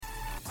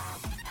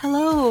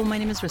Hello, my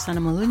name is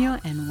Rosanna Molinho,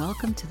 and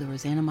welcome to the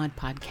Rosanna Mod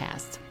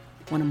Podcast.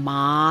 Want to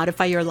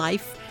modify your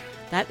life?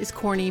 That is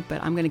corny,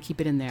 but I'm going to keep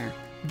it in there.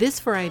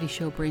 This variety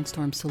show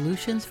brainstorms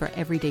solutions for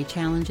everyday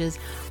challenges,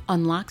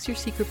 unlocks your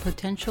secret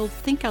potential,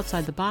 think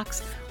outside the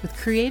box with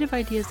creative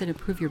ideas that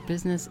improve your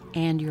business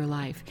and your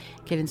life.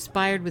 Get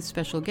inspired with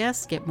special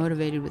guests, get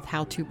motivated with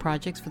how-to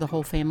projects for the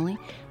whole family,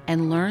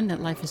 and learn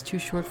that life is too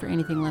short for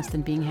anything less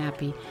than being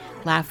happy.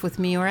 Laugh with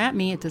me or at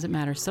me, it doesn't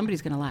matter.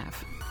 Somebody's going to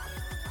laugh.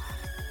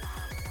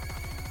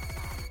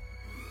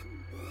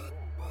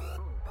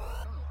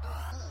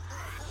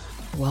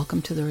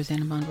 Welcome to the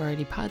Rosanna Mod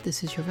Variety Pod.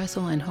 This is your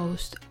vessel and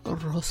host,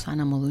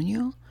 Rosanna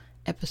Molinho,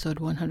 episode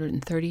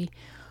 130,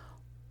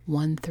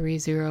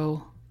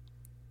 130,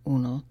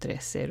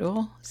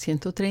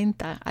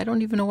 130. I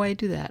don't even know why I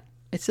do that.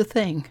 It's a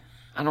thing.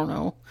 I don't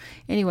know.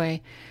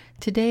 Anyway,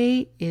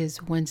 today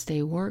is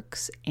Wednesday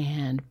Works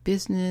and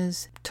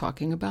Business,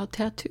 talking about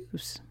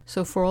tattoos.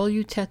 So for all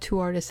you tattoo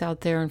artists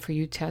out there and for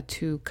you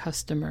tattoo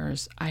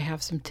customers, I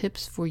have some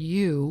tips for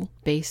you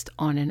based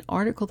on an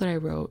article that I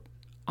wrote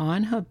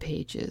on Hub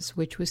Pages,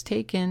 which was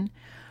taken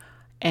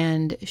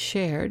and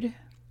shared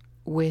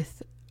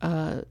with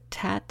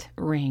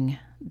tatring.com.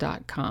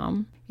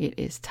 It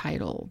is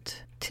titled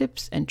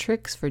Tips and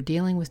Tricks for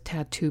Dealing with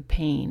Tattoo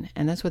Pain.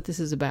 And that's what this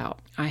is about.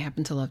 I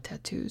happen to love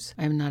tattoos.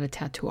 I'm not a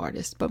tattoo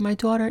artist, but my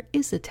daughter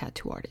is a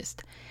tattoo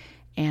artist.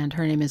 And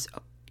her name is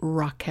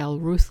Raquel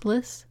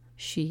Ruthless.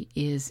 She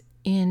is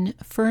in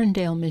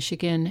Ferndale,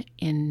 Michigan,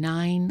 in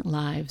 9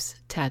 Lives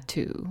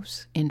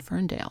Tattoos in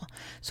Ferndale.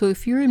 So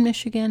if you're in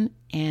Michigan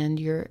and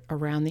you're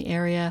around the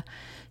area,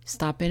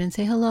 stop in and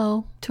say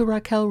hello to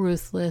Raquel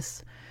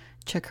Ruthless.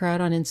 Check her out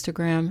on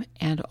Instagram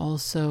and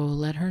also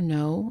let her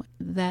know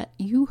that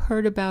you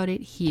heard about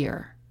it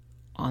here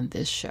on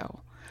this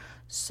show.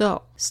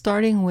 So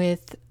starting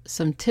with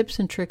some tips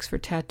and tricks for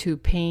tattoo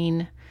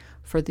pain,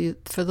 for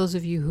those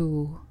of you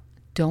who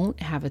don't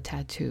have a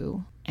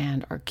tattoo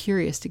and are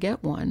curious to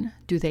get one.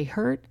 Do they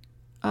hurt?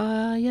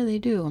 Yeah, they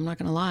do. I'm not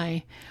going to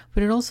lie.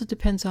 But it also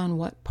depends on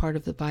what part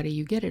of the body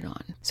you get it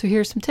on. So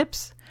here are some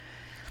tips.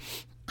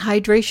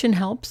 Hydration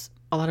helps.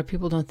 A lot of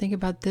people don't think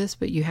about this,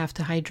 but you have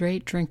to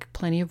hydrate. Drink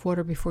plenty of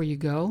water before you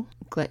go.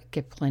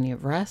 Get plenty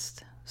of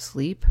rest,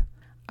 sleep.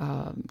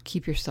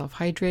 Keep yourself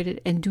hydrated.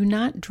 And do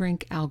not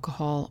drink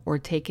alcohol or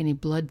take any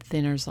blood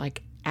thinners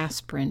like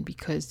aspirin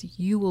because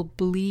you will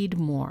bleed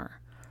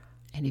more.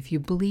 And if you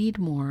bleed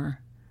more,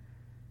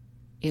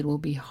 it will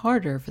be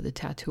harder for the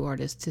tattoo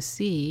artist to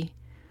see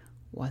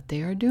what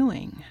they are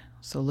doing.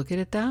 So look at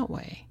it that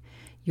way.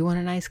 You want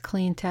a nice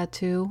clean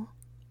tattoo?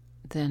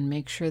 Then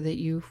make sure that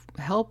you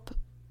help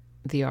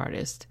the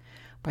artist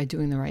by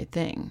doing the right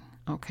thing,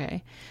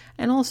 okay?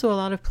 And also a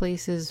lot of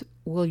places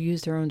will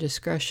use their own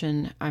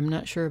discretion. I'm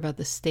not sure about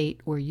the state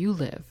where you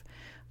live,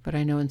 but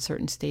I know in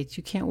certain states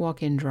you can't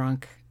walk in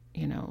drunk.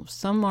 You know,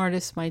 some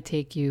artists might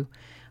take you,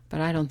 but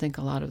I don't think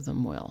a lot of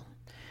them will.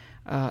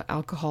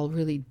 Alcohol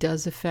really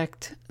does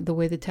affect the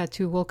way the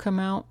tattoo will come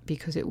out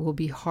because it will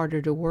be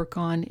harder to work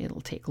on.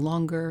 It'll take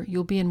longer.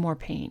 You'll be in more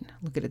pain.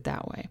 Look at it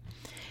that way.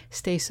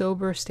 Stay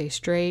sober, stay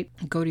straight,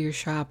 go to your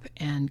shop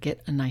and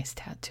get a nice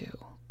tattoo,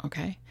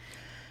 okay?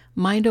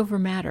 Mind over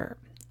matter.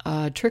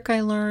 A trick I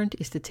learned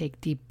is to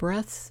take deep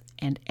breaths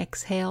and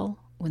exhale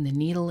when the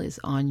needle is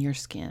on your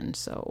skin.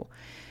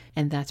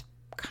 And that's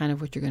kind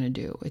of what you're going to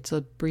do. It's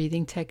a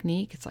breathing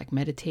technique. It's like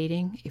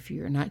meditating. If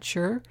you're not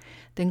sure,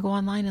 then go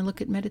online and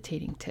look at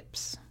meditating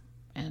tips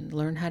and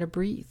learn how to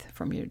breathe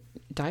from your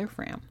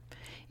diaphragm.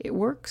 It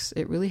works.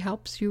 It really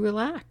helps you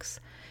relax.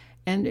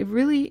 And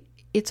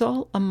it's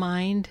all a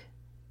mind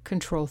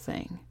control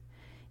thing.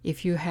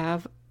 If you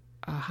have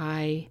a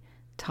high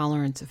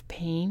tolerance of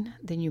pain,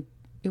 then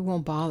it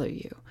won't bother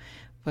you.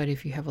 But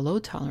if you have a low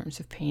tolerance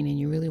of pain and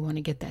you really want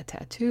to get that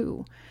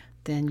tattoo,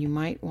 then you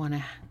might want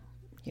to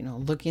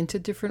look into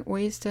different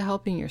ways to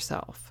helping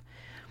yourself.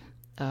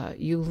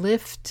 You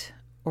lift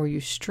or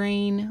you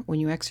strain when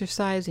you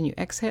exercise and you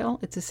exhale.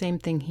 It's the same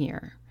thing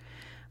here.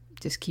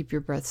 Just keep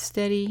your breath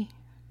steady.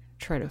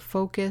 Try to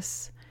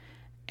focus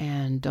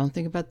and don't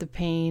think about the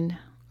pain.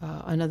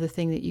 Another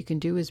thing that you can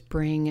do is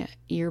bring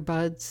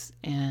earbuds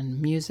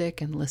and music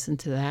and listen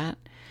to that.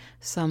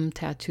 Some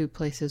tattoo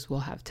places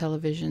will have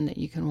television that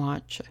you can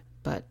watch,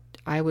 but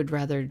I would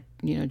rather,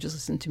 just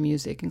listen to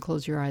music and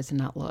close your eyes and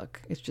not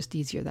look. It's just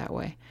easier that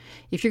way.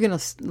 If you're going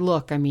to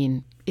look,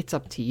 it's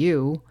up to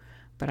you.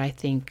 But I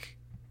think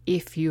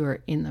if you're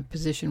in the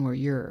position where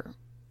you're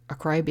a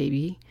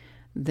crybaby,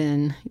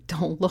 then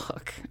don't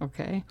look,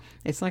 okay?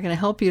 It's not going to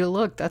help you to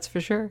look, that's for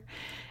sure.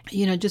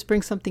 Just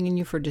bring something in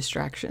you for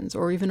distractions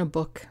or even a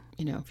book,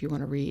 if you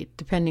want to read,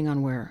 depending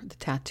on where the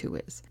tattoo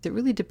is. It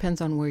really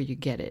depends on where you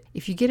get it.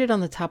 If you get it on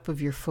the top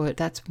of your foot,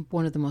 that's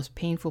one of the most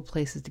painful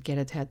places to get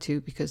a tattoo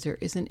because there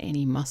isn't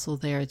any muscle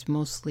there. It's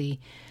mostly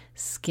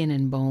skin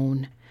and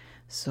bone.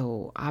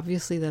 So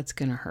obviously that's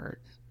going to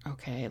hurt,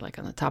 okay? Like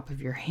on the top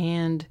of your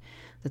hand,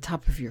 the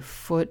top of your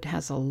foot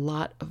has a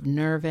lot of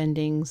nerve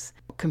endings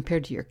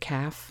compared to your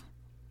calf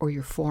or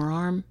your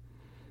forearm.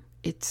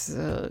 It's,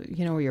 or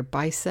your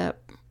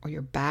bicep. or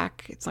your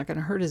back, it's not going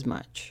to hurt as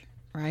much,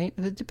 right?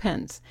 It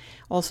depends.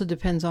 Also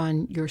depends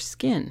on your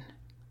skin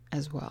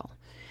as well.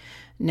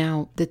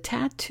 Now, the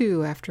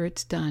tattoo, after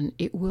it's done,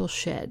 it will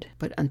shed.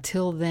 But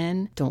until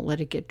then, don't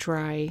let it get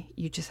dry.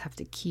 You just have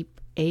to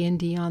keep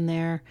A&D on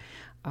there.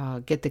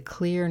 Get the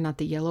clear, not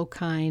the yellow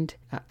kind.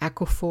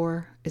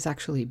 Aquaphor is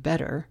actually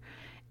better.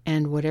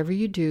 And whatever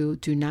you do,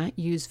 do not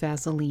use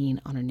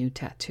Vaseline on a new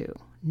tattoo.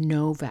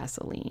 No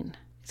Vaseline.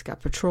 It's got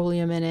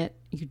petroleum in it.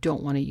 You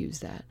don't want to use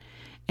that.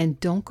 And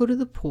don't go to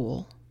the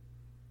pool.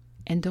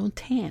 And don't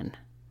tan.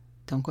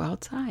 Don't go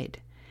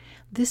outside.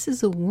 This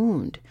is a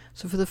wound.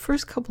 So for the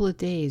first couple of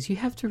days, you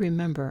have to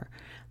remember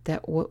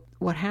that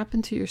what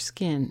happened to your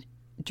skin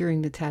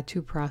during the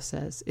tattoo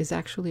process is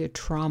actually a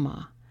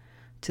trauma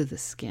to the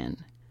skin.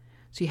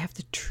 So you have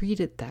to treat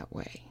it that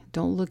way.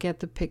 Don't look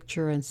at the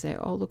picture and say,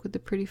 oh, look at the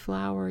pretty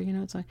flower. You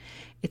know,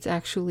 it's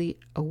actually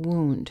a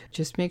wound.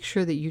 Just make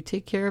sure that you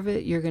take care of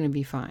it. You're going to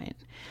be fine.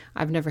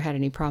 I've never had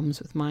any problems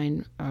with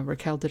mine.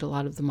 Raquel did a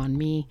lot of them on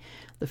me.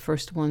 The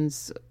first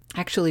ones,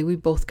 actually, we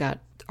both got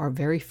our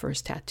very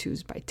first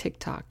tattoos by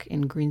TikTok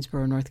in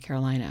Greensboro, North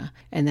Carolina.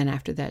 And then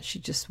after that, she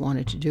just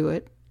wanted to do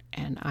it.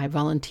 And I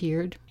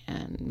volunteered,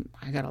 and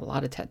I got a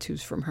lot of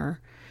tattoos from her.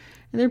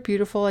 And they're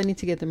beautiful. I need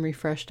to get them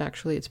refreshed,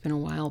 actually. It's been a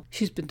while.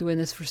 She's been doing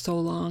this for so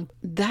long.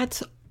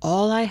 That's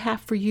all I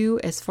have for you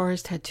as far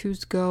as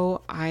tattoos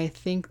go. I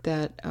think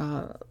that,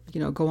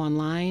 go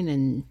online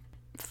and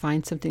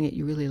find something that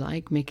you really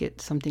like. Make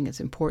it something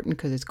that's important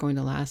because it's going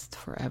to last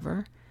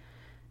forever.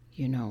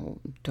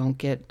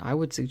 I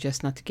would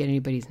suggest not to get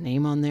anybody's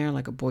name on there,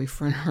 like a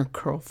boyfriend or a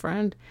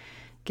girlfriend.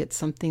 Get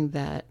something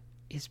that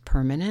is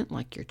permanent,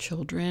 like your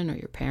children or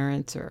your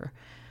parents or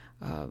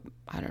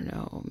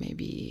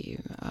maybe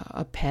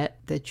a pet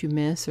that you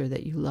miss or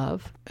that you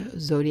love, a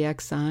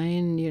zodiac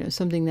sign,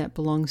 something that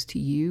belongs to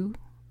you,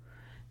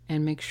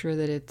 and make sure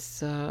that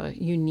it's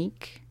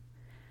unique.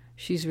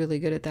 She's really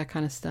good at that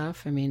kind of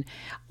stuff.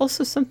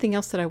 Also something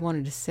else that I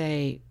wanted to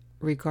say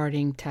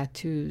regarding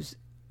tattoos,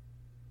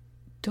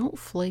 don't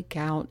flake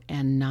out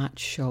and not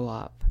show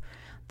up.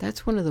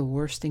 That's one of the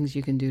worst things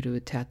you can do to a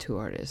tattoo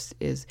artist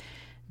is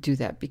do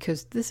that,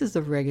 because this is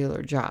a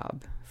regular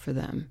job for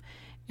them.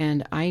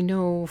 And I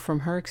know from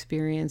her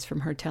experience,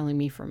 from her telling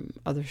me from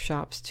other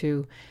shops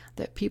too,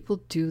 that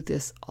people do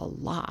this a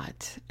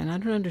lot. And I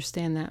don't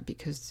understand that,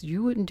 because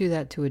you wouldn't do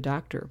that to a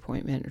doctor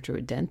appointment or to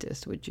a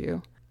dentist, would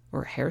you?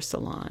 Or a hair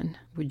salon,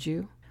 would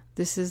you?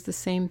 This is the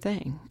same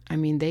thing.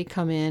 They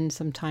come in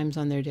sometimes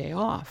on their day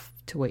off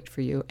to wait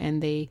for you,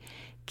 and they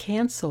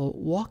cancel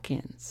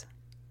walk-ins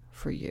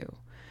for you.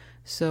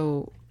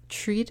 So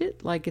treat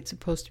it like it's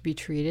supposed to be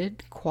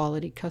treated.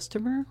 Quality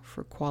customer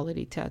for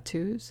quality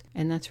tattoos.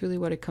 And that's really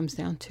what it comes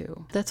down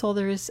to. That's all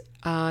there is.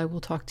 I will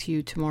talk to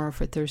you tomorrow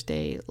for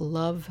Thursday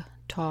Love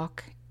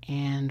Talk,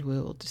 and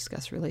we'll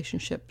discuss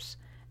relationships.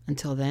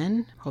 Until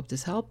then, hope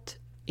this helped.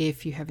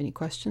 If you have any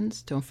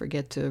questions, don't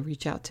forget to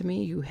reach out to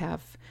me. You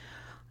have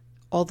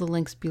all the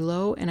links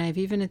below, and I've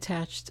even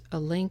attached a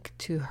link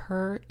to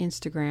her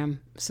Instagram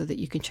so that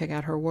you can check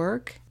out her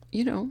work.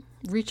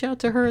 Reach out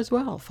to her as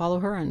well. Follow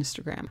her on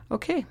Instagram.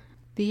 Okay,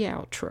 the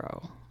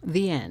outro,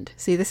 the end.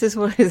 See, this is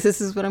what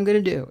I'm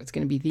going to do. It's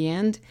going to be the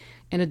end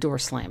and a door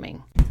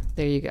slamming.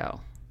 There you go.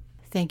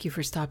 Thank you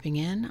for stopping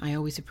in. I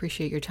always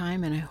appreciate your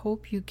time, and I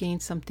hope you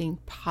gained something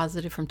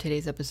positive from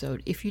today's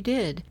episode. If you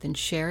did, then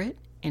share it.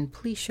 And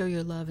please show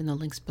your love in the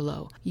links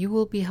below. You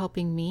will be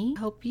helping me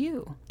help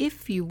you.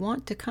 If you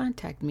want to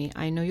contact me,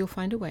 I know you'll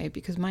find a way,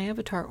 because my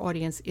avatar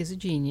audience is a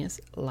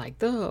genius, like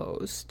the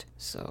host.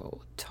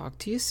 So talk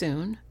to you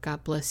soon.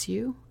 God bless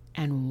you.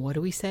 And what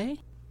do we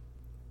say?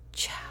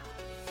 Ciao.